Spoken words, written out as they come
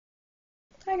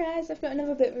Hi guys, I've got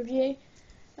another book review.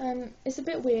 It's a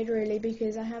bit weird really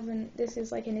because this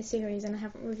is like in a series and I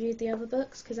haven't reviewed the other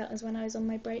books because that was when I was on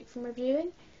my break from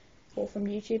reviewing, or from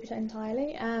YouTube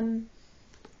entirely,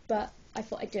 but I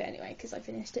thought I'd do it anyway because I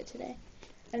finished it today.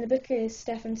 And the book is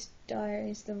Stefan's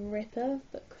Diaries, The Ripper,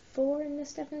 book 4 in the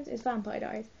Stefan's, it's Vampire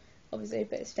Diaries, obviously,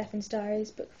 but it's Stefan's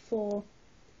Diaries, book 4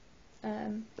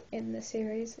 in the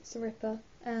series, it's The Ripper.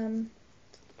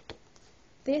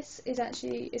 This is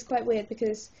it's quite weird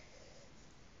because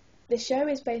the show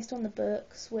is based on the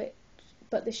books,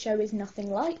 but the show is nothing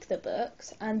like the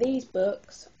books, and these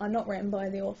books are not written by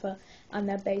the author, and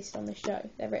they're based on the show.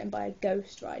 They're written by a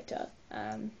ghostwriter,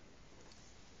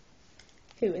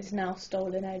 who has now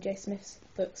stolen O.J. Smith's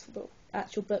books,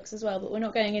 actual books as well, but we're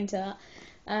not going into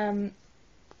that.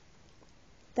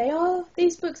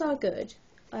 These books are good.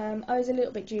 I was a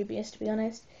little bit dubious, to be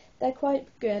honest. They're quite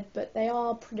good, but they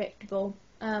are predictable.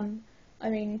 I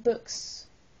mean, books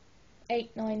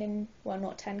 8, 9, and, well,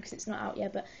 not 10 because it's not out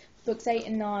yet, but books 8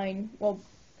 and 9, well,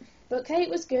 book 8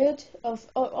 was good, of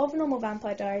Normal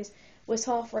Vampire Diaries, was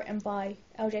half written by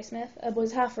L.J. Smith,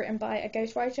 was half written by a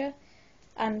ghostwriter,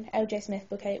 and L.J. Smith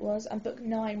book 8 was, and book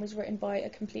 9 was written by a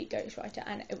complete ghostwriter,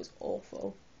 and it was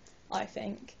awful, I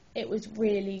think. It was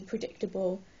really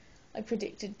predictable. I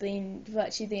predicted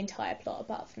virtually the entire plot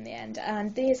apart from the end,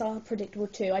 and these are predictable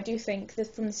too. I do think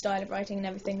that from the style of writing and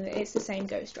everything that it's the same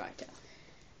ghostwriter.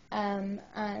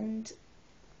 And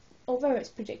although it's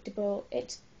predictable,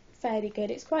 it's fairly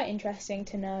good. It's quite interesting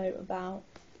to know about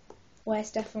where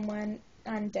Stefan went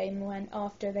and Damon went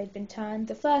after they'd been turned.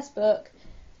 The first book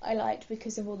I liked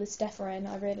because of all the Stefan.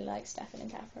 I really like Stefan and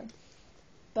Catherine.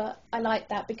 But I liked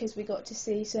that because we got to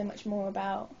see so much more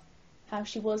about how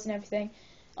she was and everything.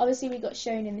 Obviously we got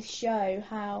shown in the show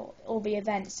how all the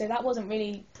events, so that wasn't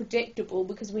really predictable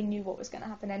because we knew what was going to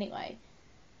happen anyway.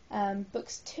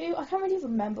 Books 2, I can't really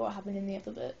remember what happened in the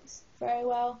other books very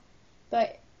well,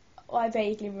 but I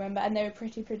vaguely remember, and they were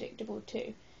pretty predictable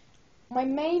too. My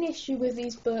main issue with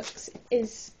these books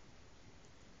is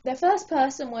they're first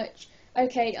person, which,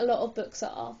 okay, a lot of books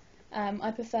are.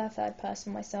 I prefer third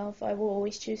person myself. I will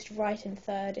always choose to write in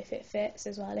third if it fits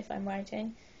as well, if I'm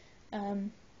writing.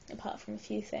 Apart from a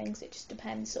few things, it just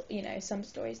depends. You know, some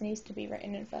stories need to be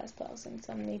written in first person,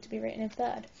 some need to be written in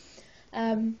third.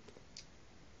 And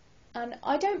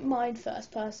I don't mind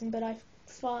first person, but I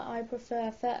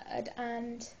prefer third,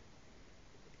 and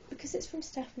because it's from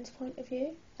Stefan's point of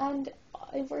view, and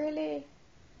I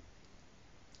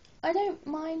don't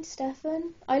mind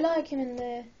Stefan. I like him in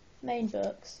the main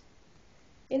books.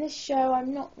 In this show,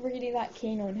 I'm not really that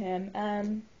keen on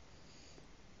him,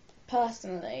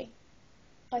 personally.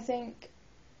 I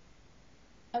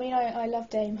love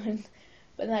Damon,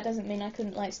 but that doesn't mean I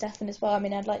couldn't like Stefan as well. I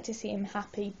mean, I'd like to see him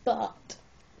happy, but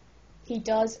he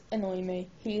does annoy me.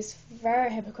 He's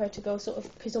very hypocritical, sort of,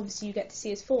 because obviously you get to see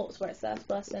his thoughts where it's first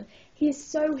person. He is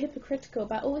so hypocritical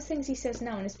about all the things he says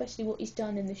now, and especially what he's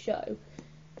done in the show.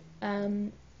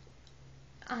 And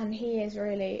he is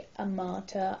really a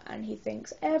martyr, and he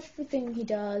thinks everything he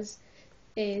does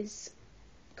is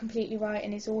completely right,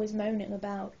 and is always moaning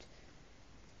about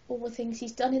all the things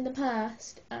he's done in the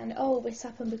past, and oh, this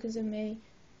happened because of me,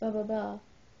 blah blah blah.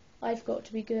 I've got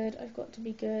to be good,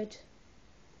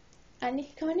 and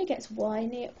he kind of gets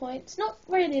whiny at points. Not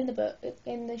really in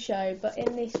the show, but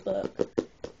in this book,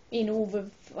 in all the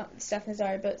Stefan's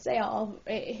Diary books,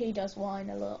 he does whine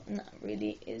a lot, and that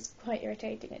really is quite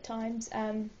irritating at times.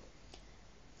 I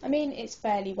mean, it's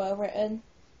fairly well written.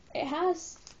 It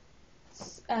has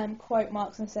quote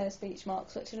marks instead of speech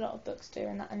marks, which a lot of books do,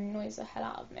 and that annoys the hell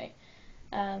out of me.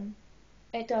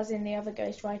 It does in the other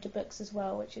ghostwriter books as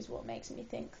well, which is what makes me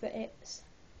think that it's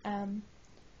the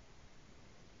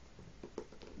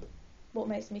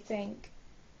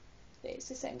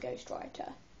same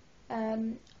ghostwriter.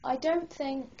 I don't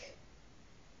think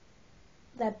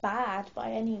they're bad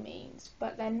by any means,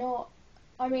 but they're not.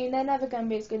 I mean, they're never going to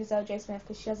be as good as L.J. Smith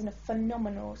because she has a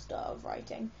phenomenal style of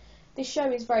writing. This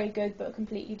show is very good, but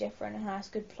completely different and has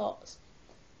good plots.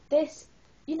 This,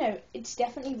 you know, it's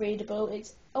definitely readable.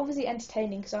 It's obviously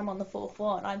entertaining because I'm on the 4th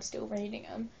one. I'm still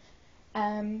reading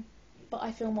them. But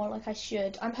I feel more like I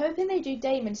should. I'm hoping they do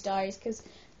Damon's Diaries because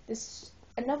there's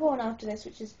another one after this,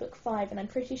 which is book 5, and I'm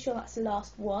pretty sure that's the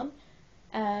last one.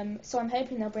 So I'm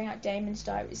hoping they'll bring out Damon's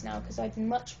Diaries now because I'd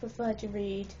much prefer to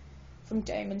read from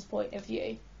Damon's point of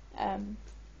view. And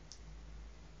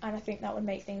I think that would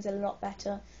make things a lot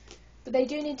better. But they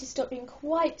do need to stop being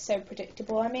quite so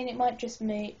predictable. I mean, it might just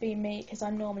be me, because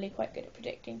I'm normally quite good at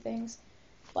predicting things.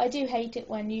 But I do hate it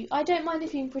when I don't mind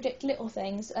if you can predict little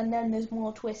things, and then there's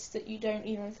more twists that you don't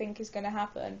even think is going to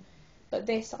happen. But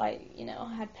this, I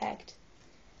had pegged.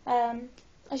 I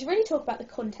should really talk about the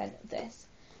content of this.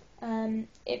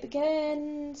 It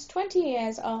begins 20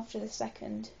 years after the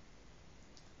third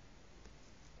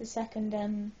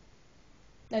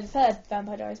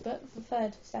Vampire Diaries book, the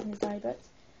third Stefan's Diary book.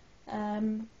 I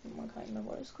can't remember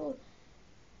what it was called.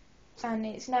 And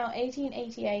it's now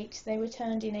 1888. They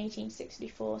returned in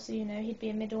 1864, so he'd be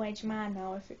a middle-aged man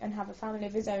now and have a family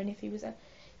of his own if he was a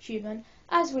human.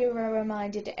 As we were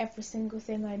reminded at every single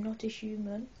thing, I'm not a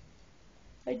human.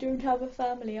 I don't have a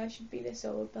family. I should be this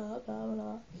old. Blah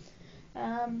blah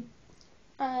blah.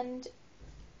 And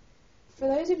for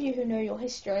those of you who know your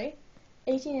history,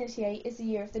 1888 is the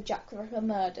year of the Jack the Ripper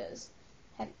murders.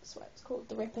 Hence why it's called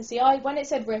the Ripper. See, when it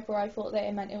said Ripper, I thought that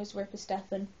it meant it was Ripper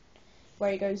Stefan,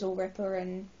 where he goes all Ripper,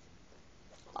 and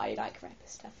I like Ripper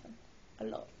Stefan a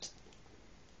lot.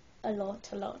 A lot.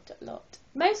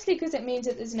 Mostly because it means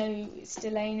that there's no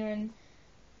Stelena and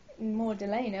more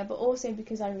Delena, but also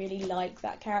because I really like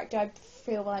that character. I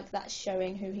feel like that's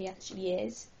showing who he actually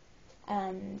is,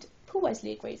 and Paul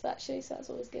Wesley agrees actually, so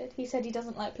that's always good. He said he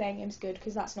doesn't like playing him as good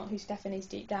because that's not who Stefan is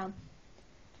deep down.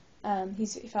 He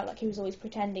felt like he was always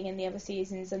pretending in the other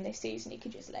seasons, and this season he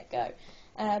could just let go.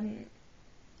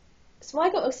 So I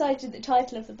got excited at the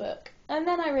title of the book, and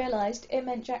then I realised it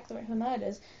meant Jack the Ripper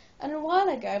murders. And a while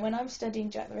ago, when I was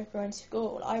studying Jack the Ripper in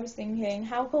school, I was thinking,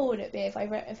 how cool would it be if I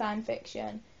wrote a fan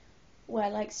fiction where,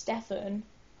 like, Stefan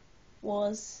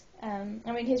was,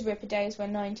 his Ripper days were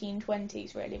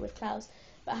 1920s, really, with Klaus,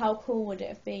 but how cool would it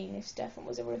have been if Stefan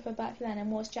was a Ripper back then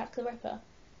and was Jack the Ripper?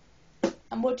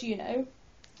 And what do you know?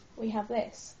 We have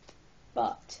this.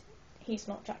 But he's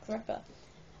not Jack the Ripper.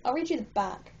 I'll read you the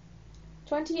back.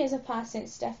 20 years have passed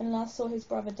since Stefan last saw his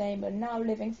brother Damon. Now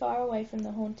living far away from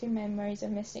the haunting memories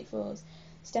of Mystic Falls,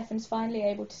 Stefan's finally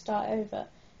able to start over.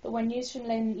 But when news from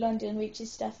London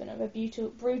reaches Stefan of a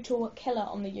brutal killer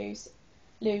on the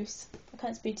loose, I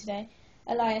can't speak today,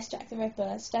 Elias Jack the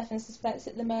Ripper, Stefan suspects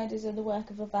that the murders are the work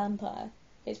of a vampire,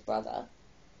 his brother.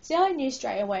 See, I knew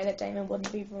straight away that Damon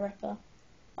wouldn't be the Ripper.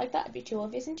 Like, that'd be too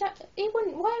obvious, and Jack, he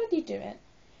wouldn't. Why would he do it?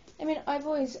 I mean, I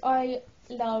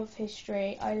love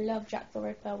history. I love Jack the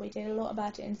Ripper. We did a lot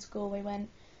about it in school. We went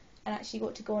and actually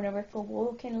got to go on a Ripper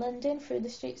walk in London through the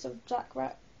streets of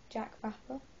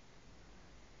Whitechapel.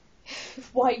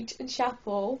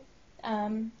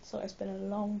 Sorry, it's been a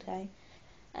long day.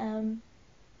 And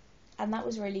that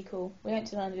was really cool. We went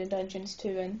to London Dungeons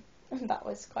too, and that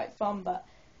was quite fun. But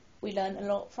we learned a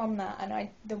lot from that. And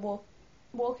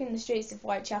walking the streets of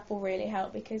Whitechapel really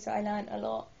helped because I learned a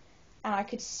lot. And I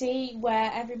could see where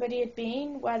everybody had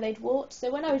been, where they'd walked. So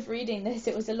when I was reading this,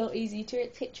 it was a lot easier to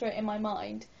picture it in my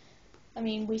mind. I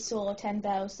mean, we saw 10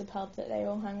 Bells, the pub that they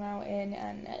all hung out in,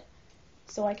 and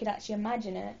so I could actually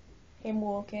imagine it. Him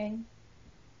walking,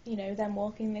 them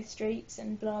walking the streets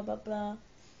and blah, blah, blah.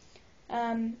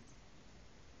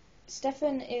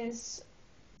 Stefan is,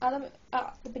 at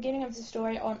the beginning of the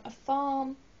story, on a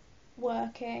farm,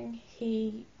 working,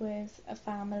 he with a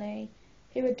family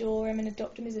who adore him and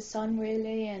adopt him as a son,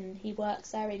 really, and he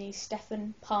works there, and he's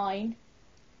Stefan Pine,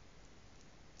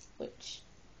 which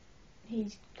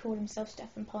he called himself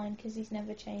Stefan Pine because he's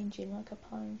never changing like a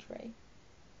pine tree.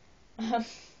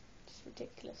 Just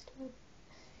ridiculous.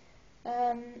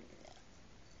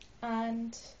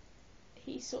 And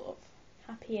he's sort of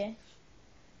happy-ish.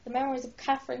 The memories of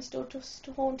Catherine still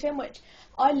haunt him, which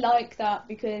I like that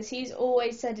because he's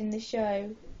always said in the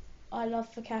show, our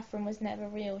love for Catherine was never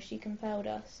real, she compelled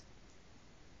us.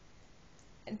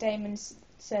 And Damon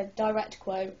said, direct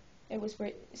quote, it was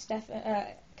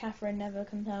Catherine never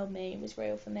compelled me, it was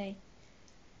real for me.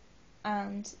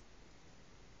 And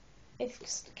if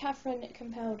Catherine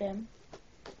compelled him,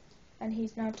 and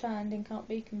he's now turned and can't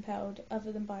be compelled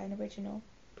other than by an original,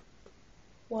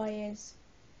 why is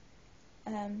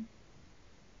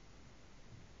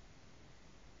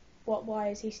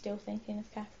he still thinking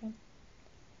of Catherine?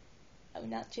 I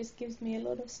mean, that just gives me a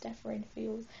lot of Stefan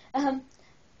feels.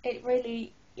 It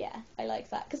really, I like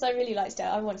that because I really like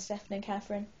Stefan. I want Stefan and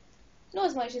Catherine, not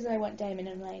as much as I want Damon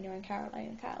and Lena and Caroline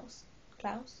and Klaus.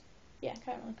 Caroline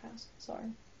and Klaus.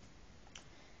 Sorry.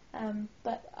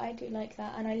 But I do like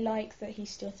that, and I like that he's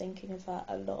still thinking of her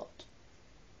a lot.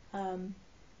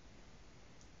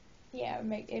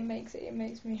 It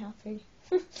makes me happy.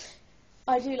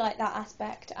 I do like that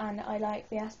aspect, and I like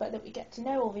the aspect that we get to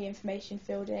know all the information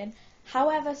filled in.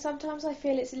 However, sometimes I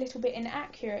feel it's a little bit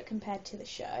inaccurate compared to the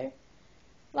show.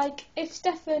 Like, if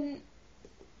Stefan...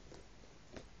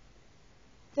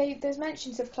 There's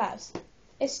mentions of Klaus.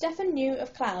 If Stefan knew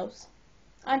of Klaus,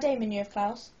 and Damon knew of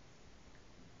Klaus,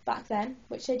 back then,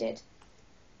 which they did,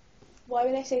 why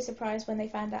were they so surprised when they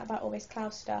found out about all this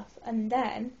Klaus stuff? And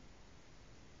then,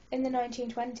 in the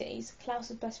 1920s, Klaus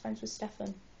was best friends with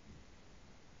Stefan.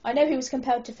 I know he was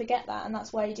compelled to forget that, and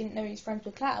that's why he didn't know he was friends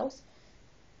with Klaus.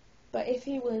 But if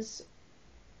he was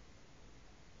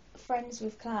friends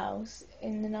with Klaus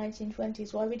in the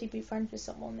 1920s, why would he be friends with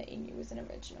someone that he knew was an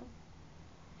original?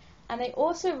 And they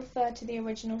also refer to the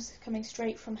originals coming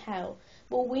straight from hell.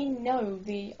 Well, we know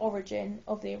the origin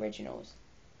of the originals,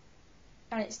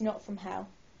 and it's not from hell.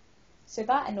 So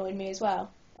that annoyed me as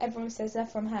well. Everyone says they're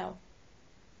from hell.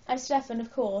 And Stefan,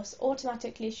 of course,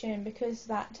 automatically assumed, because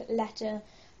that letter,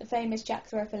 the famous Jack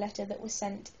the Ripper letter that was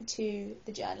sent to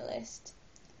the journalist,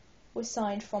 was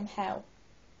signed from hell.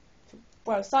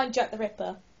 Well, signed Jack the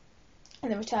Ripper,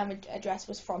 and the return address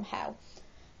was from hell.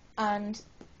 And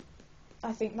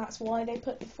I think that's why they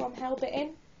put the from hell bit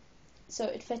in, so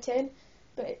it'd fit in,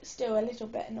 but it's still a little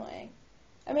bit annoying.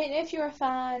 I mean, if you're a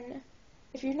fan,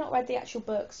 if you've not read the actual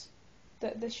books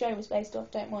that the show was based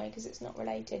off, don't worry, because it's not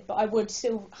related, but I would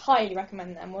still highly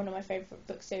recommend them. One of my favourite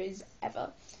book series ever.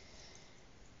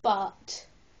 But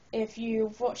if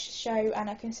you've watched the show and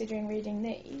are considering reading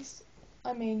these,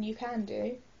 I mean, you can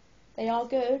do. They are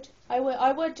good. I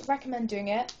would recommend doing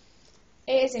it.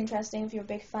 It is interesting if you're a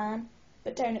big fan,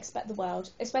 but don't expect the world.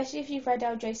 Especially if you've read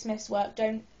L.J. Smith's work,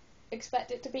 don't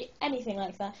expect it to be anything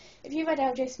like that. If you read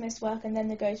L.J. Smith's work and then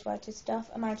the Ghostwriter stuff,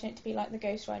 imagine it to be like the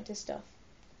Ghostwriter stuff,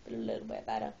 but a little bit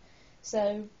better.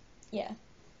 So, yeah.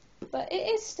 But it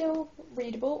is still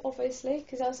readable, obviously,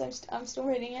 because I'm still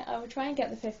reading it. I will try and get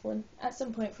the fifth one at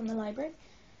some point from the library.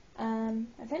 I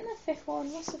think the fifth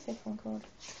one, what's the fifth one called?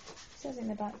 It says in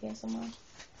the back here somewhere.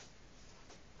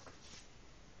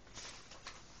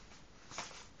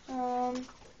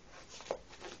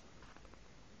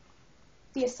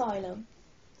 The Asylum.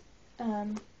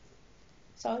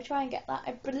 So I'll try and get that.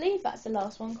 I believe that's the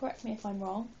last one, correct me if I'm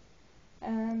wrong.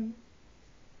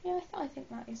 Yeah, I think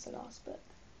that is the last book.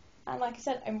 And like I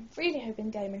said, I'm really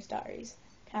hoping Damon's Diaries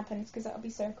happens, because that would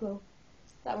be so cool.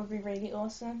 That would be really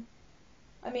awesome.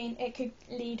 I mean, it could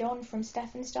lead on from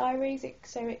Stefan's Diaries,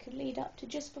 so it could lead up to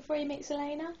just before he meets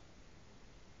Elena.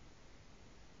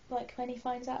 Like when he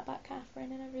finds out about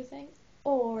Catherine and everything.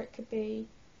 Or it could be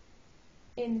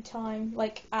in time,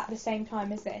 like at the same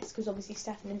time as this, because obviously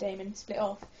Stefan and Damon split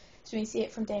off. So we see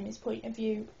it from Damon's point of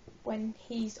view when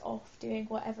he's off doing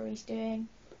whatever he's doing.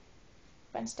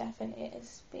 When Stefan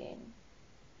is being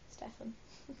Stefan.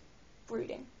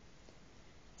 Brooding.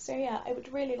 So yeah, I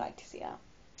would really like to see that.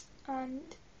 And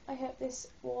I hope this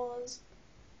was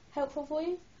helpful for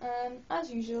you.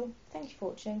 As usual, thank you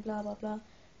for watching, blah blah blah.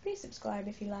 Please subscribe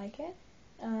if you like it.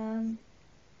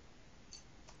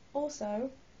 Also,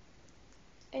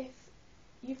 if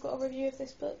you've got a review of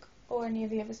this book, or any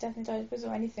of the other Stefan Diaries books,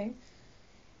 or anything,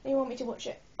 and you want me to watch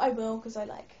it, I will, because I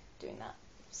like doing that.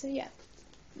 So yeah,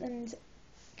 and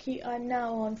I'm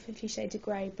now on 50 Shades of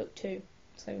Grey, book 2.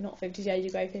 So not 50 Shades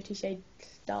of Grey, 50 Shades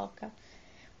Darker.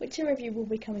 Which a review will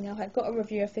be coming up. I've got a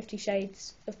review of 50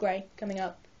 Shades of Grey coming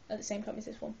up at the same time as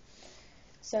this one.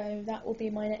 So that will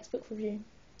be my next book review,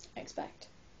 I expect.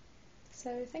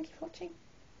 So thank you for watching.